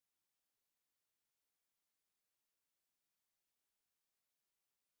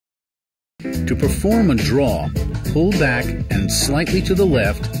To perform a draw, pull back and slightly to the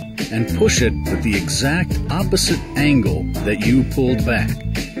left and push it with the exact opposite angle that you pulled back.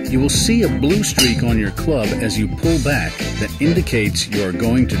 You will see a blue streak on your club as you pull back that indicates you are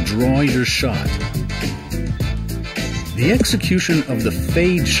going to draw your shot. The execution of the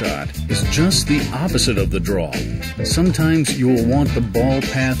fade shot is just the opposite of the draw. Sometimes you will want the ball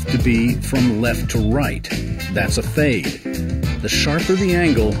path to be from left to right. That's a fade. The sharper the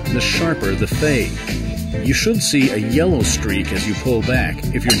angle, the sharper the fade. You should see a yellow streak as you pull back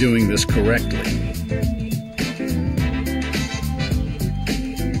if you're doing this correctly.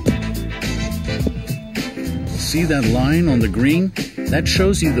 See that line on the green? That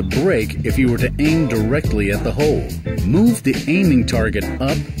shows you the break if you were to aim directly at the hole. Move the aiming target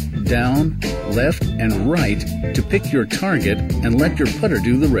up, down, left, and right to pick your target and let your putter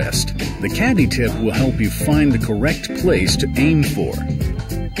do the rest. The caddy tip will help you find the correct place to aim for.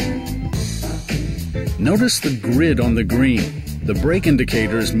 Notice the grid on the green. The break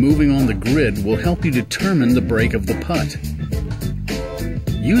indicators moving on the grid will help you determine the break of the putt.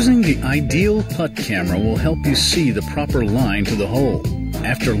 Using the ideal putt camera will help you see the proper line to the hole.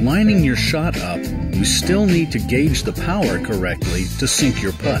 After lining your shot up, you still need to gauge the power correctly to sink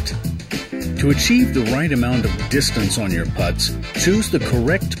your putt. To achieve the right amount of distance on your putts, choose the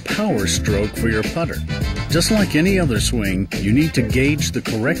correct power stroke for your putter. Just like any other swing, you need to gauge the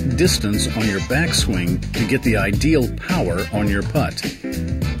correct distance on your backswing to get the ideal power on your putt.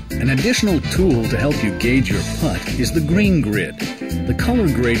 An additional tool to help you gauge your putt is the green grid. The color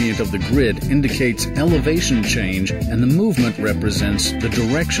gradient of the grid indicates elevation change and the movement represents the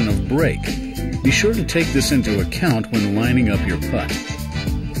direction of break. Be sure to take this into account when lining up your putt.